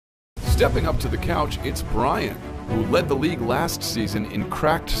Stepping up to the couch, it's Brian, who led the league last season in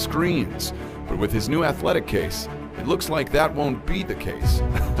cracked screens. But with his new athletic case, it looks like that won't be the case.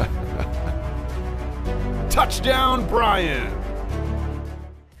 Touchdown, Brian!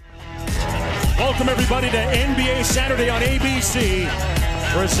 Welcome everybody to NBA Saturday on ABC,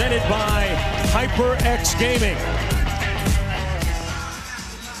 presented by HyperX Gaming.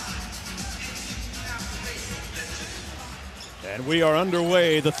 And we are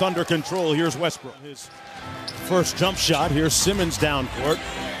underway. The Thunder control. Here's Westbrook. His first jump shot. Here's Simmons down court.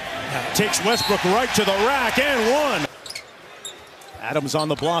 Takes Westbrook right to the rack and one. Adams on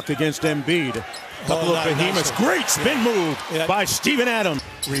the block against Embiid. Couple of behemoths. Great spin move by Steven Adams.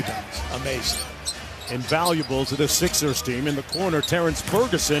 Rebounds. Amazing. Invaluable to the Sixers team. In the corner, Terrence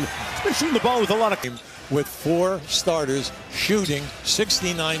Ferguson has been shooting the ball with a lot of... With 4 starters shooting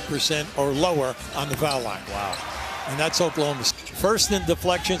 69% or lower on the foul line. Wow. And that's Oklahoma. First in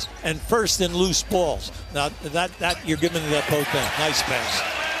deflections and first in loose balls. Now that you're giving that both ends. Nice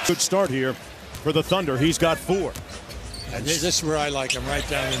pass. Good start here for the Thunder. He's got 4. And this is where I like him, right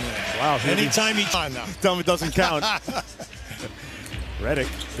down in there. Wow. Anytime he time now. Tell me it doesn't count.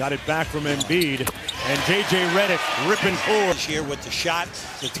 Redick got it back from Embiid, and J.J. Redick ripping forward. Here with the shot,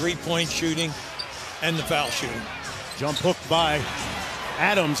 the three-point shooting, and the foul shooting. Jump hook by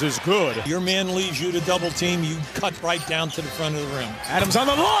Adams is good. Your man leaves you to double team, you cut right down to the front of the rim. Adams on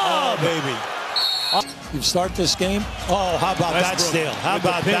the lob! Oh, baby. You start this game, oh, how about that steal? How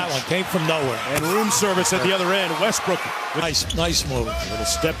about that one? Came from nowhere. And room service at the other end. Westbrook. Nice move. A little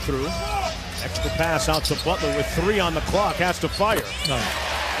step through. Extra pass out to Butler with 3 on the clock. Has to fire.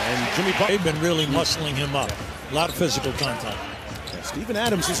 And Jimmy Butler. They've been really muscling him up. A lot of physical contact. Yeah, Steven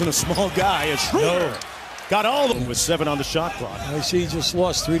Adams isn't a small guy. As Schroeder got all of them with 7 on the shot clock. I see he just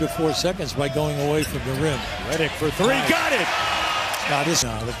lost 3 to 4 seconds by going away from the rim. Redick for 3. Got it!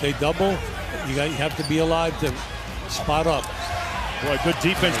 Now, if they double, you have to be alive to spot up. Boy, good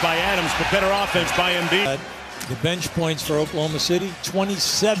defense by Adams, but better offense by Embiid. The bench points for Oklahoma City,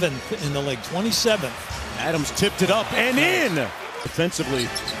 27th in the league, 27th. Adams tipped it up and in! Defensively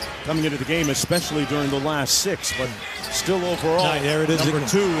coming into the game, especially during the last 6, but still overall, there it is number again.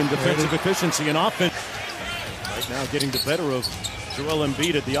 2 in defensive efficiency and offense. Right now getting the better of Joel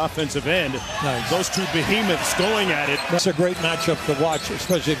Embiid at the offensive end. Nice. Those 2 behemoths going at it. That's a great matchup to watch,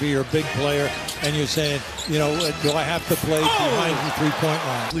 especially if you're a big player and you're saying, you know, do I have to play behind the three-point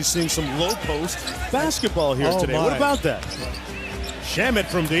line? We've seen some low post basketball here today. What about that? Shamet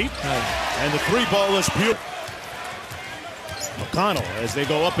from deep. And the 3 ball is pure. McConnell as they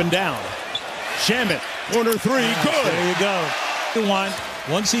go up and down. Shamet, corner 3, good. There you go.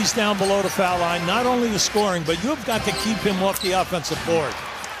 Once he's down below the foul line, not only the scoring, but you've got to keep him off the offensive board.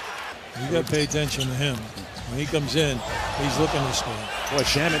 You got to pay attention to him. When he comes in, he's looking to score. Boy,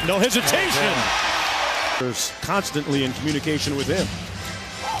 Shamet, no hesitation. There's constantly in communication with him.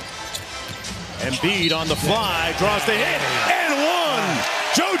 Embiid on the fly, draws the hit, and one!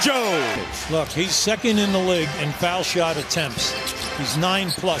 JoJo! Look, he's second in the league in foul shot attempts. He's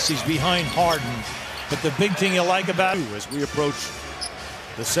 9+. He's behind Harden. But the big thing you like about him, as we approach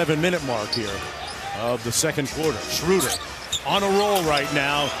the 7-minute mark here of the second quarter. Schroeder on a roll right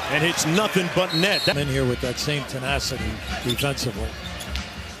now and hits nothing but net. In here with that same tenacity defensively.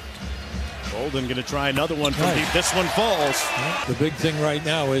 Golden going to try another one from deep. This one falls. The big thing right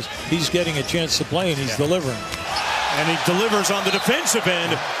now is he's getting a chance to play and he's delivering. And he delivers on the defensive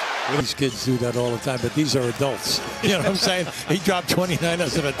end. These kids do that all the time, but these are adults. You know what I'm saying? He dropped 29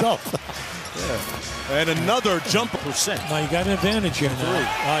 as an adult. And another jump percent. Now you got an advantage here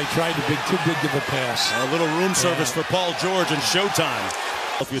now. He tried to be too big of a pass. A little room service for Paul George and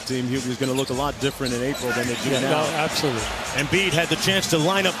Showtime. Your team here was going to look a lot different in April than they do now. No, absolutely. Embiid had the chance to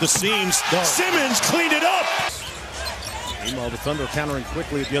line up the seams. Simmons cleaned it up. Meanwhile, the Thunder countering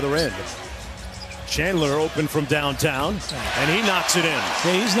quickly at the other end. Chandler open from downtown, and he knocks it in.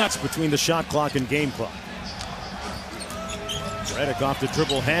 Yeah, he's not between the shot clock and game clock. Redick off the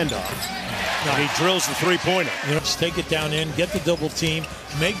dribble handoff. And he drills the 3-pointer. You know, just take it down in, get the double team,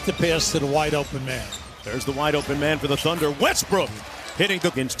 make the pass to the wide open man. There's the wide open man for the Thunder. Westbrook hitting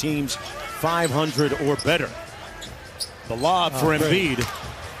against teams 500 or better. The lob for Embiid.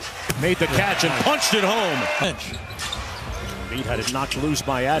 Made the catch and punched it home. Embiid had it knocked loose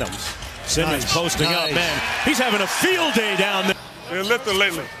by Adams. Simmons posting up, man. He's having a field day down there. They're lifting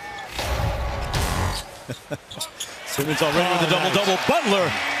lately. Simmons already with the double-double.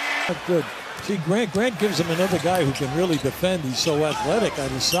 Butler. Good. See, Grant gives him another guy who can really defend. He's so athletic at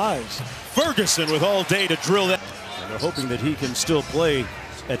his size. Ferguson with all day to drill that. And they're hoping that he can still play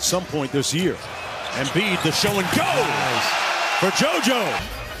at some point this year. Embiid, the show and go for JoJo.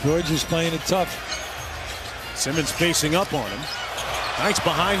 George is playing it tough. Simmons facing up on him. Nice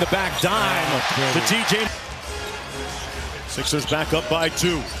behind the back dime to TJ. Sixers back up by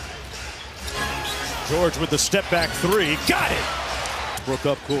 2. George with the step back 3. Got it! Brook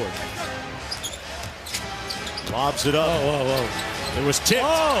up court. Lobs it up. It was tipped.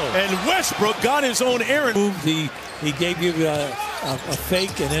 And Westbrook got his own errand. He gave you a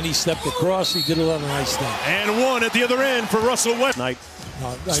fake, and then he stepped across. He did a lot of nice things. And one at the other end for Russell Westbrook.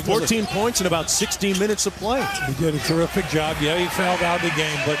 14 points in about 16 minutes of play. He did a terrific job. Yeah, he fouled out the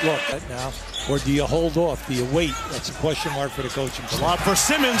game, but look, now, or do you hold off? Do you wait? That's a question mark for the coaching staff. Lob for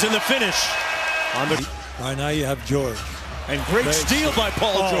Simmons in the finish. All right, now you have George. And great steal by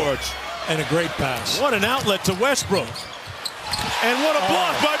Paul George. And a great pass. What an outlet to Westbrook. And what a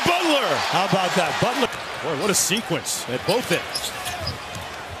block by Butler. How about that? Butler. Boy, what a sequence at both ends.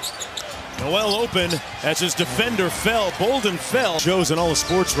 Noel open as his defender fell. Bolden fell. Shows in all the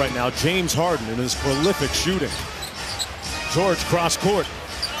sports right now. James Harden in his prolific shooting. George cross court.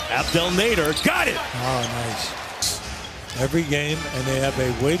 Abdel Nader got it. Oh, nice. Every game, and they have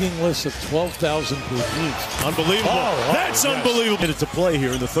a waiting list of 12,000 people. Unbelievable. That's unbelievable. It's a play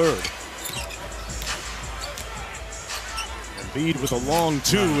here in the third. Embiid with a long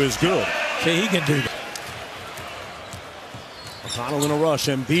 2 is good. See, he can do that. McConnell in a rush.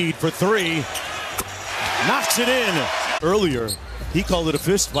 Embiid for 3. Knocks it in. Earlier, he called it a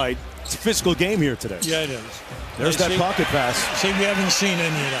fist fight. It's a physical game here today. Yeah, it is. There's that pocket pass. See, we haven't seen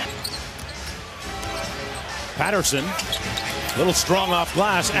any of that. Patterson, a little strong off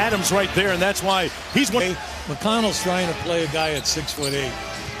glass. Adams right there, and that's why he's one. McConnell's trying to play a guy at 6'8".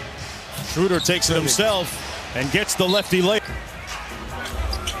 Schroeder takes it himself and gets the lefty late.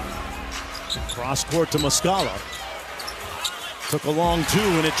 Cross court to Muscala. Took a long 2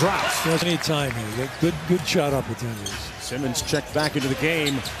 and it drops. There's any time here. Good shot opportunities. Simmons checked back into the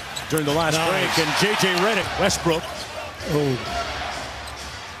game during the last break, and J.J. Redick. Westbrook.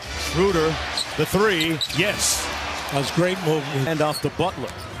 Schroeder, the 3. Yes. That was great move. And off to Butler.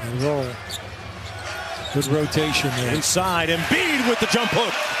 And roll. Good rotation there. Inside, Embiid with the jump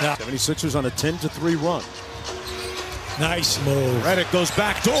hook. 76ers on a 10-3 run. Nice move. Redick goes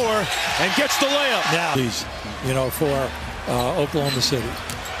back door and gets the layup. Now, for Oklahoma City.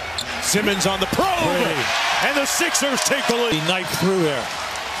 Simmons on the probe, and the Sixers take the lead. He knifed through there.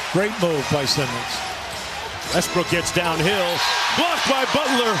 Great move by Simmons. Westbrook gets downhill, blocked by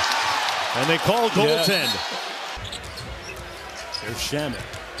Butler, and they call goaltend. There's Shaman.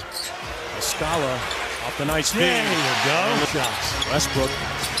 Muscala off the nice feed. There you go. Shots. Westbrook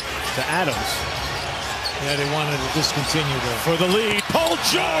to Adams. Yeah, they wanted to discontinue there. For the lead, Paul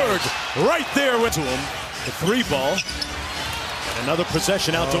George right there with him. The 3 ball. And another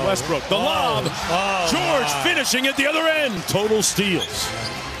possession out to Westbrook. The lob. George finishing at the other end. Total steals.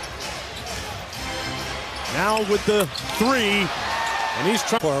 Now with the 3. And he's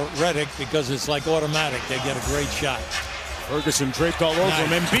trying for Redick because it's like automatic. They get a great shot. Ferguson draped all over him.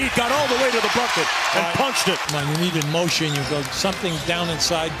 Embiid got all the way to the bucket and punched it. When you need in motion, you go something down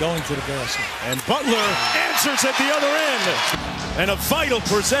inside going to the basket. And Butler answers at the other end. And a vital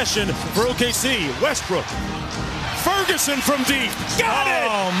possession for OKC. Westbrook. Ferguson from deep. Got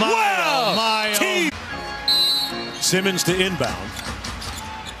it! Team. Simmons to inbound.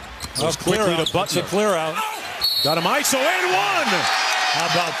 Goes quickly to Butler. It's a clear out. Got him ISO and 1. How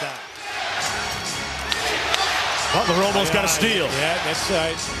about that? Butler almost got a steal. Yeah, that's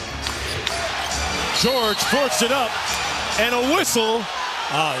right. George forced it up. And a whistle.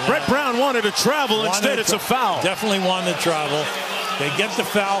 Brett Brown wanted to travel. Instead, it's a foul. Definitely wanted to travel. They get the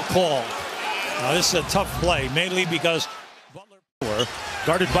foul call. Now, this is a tough play, mainly because Butler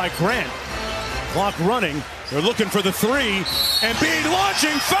guarded by Grant. Clock running. They're looking for the 3. And being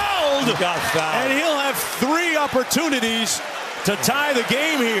launching, fouled. He got fouled. And he'll have 3 opportunities to tie the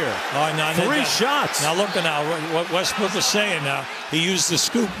game here. 3 shots. Now look now, what Westbrook is saying now. He used the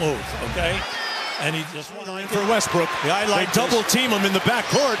scoop move, okay? And he just went for Westbrook. Yeah, they double team him in the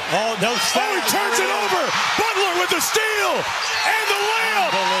backcourt. Oh, no! He turns it over. Butler with the steal and the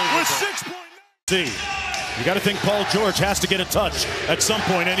layup with 6.9. You got to think Paul George has to get a touch at some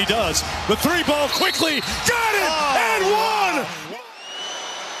point, and he does. The 3 ball quickly, got it, and 1.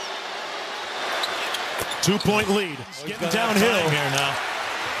 2-point lead. Getting downhill here now.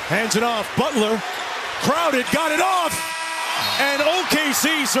 Hands it off. Butler, crowded, got it off, and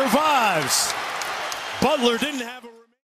OKC survives. Butler didn't have a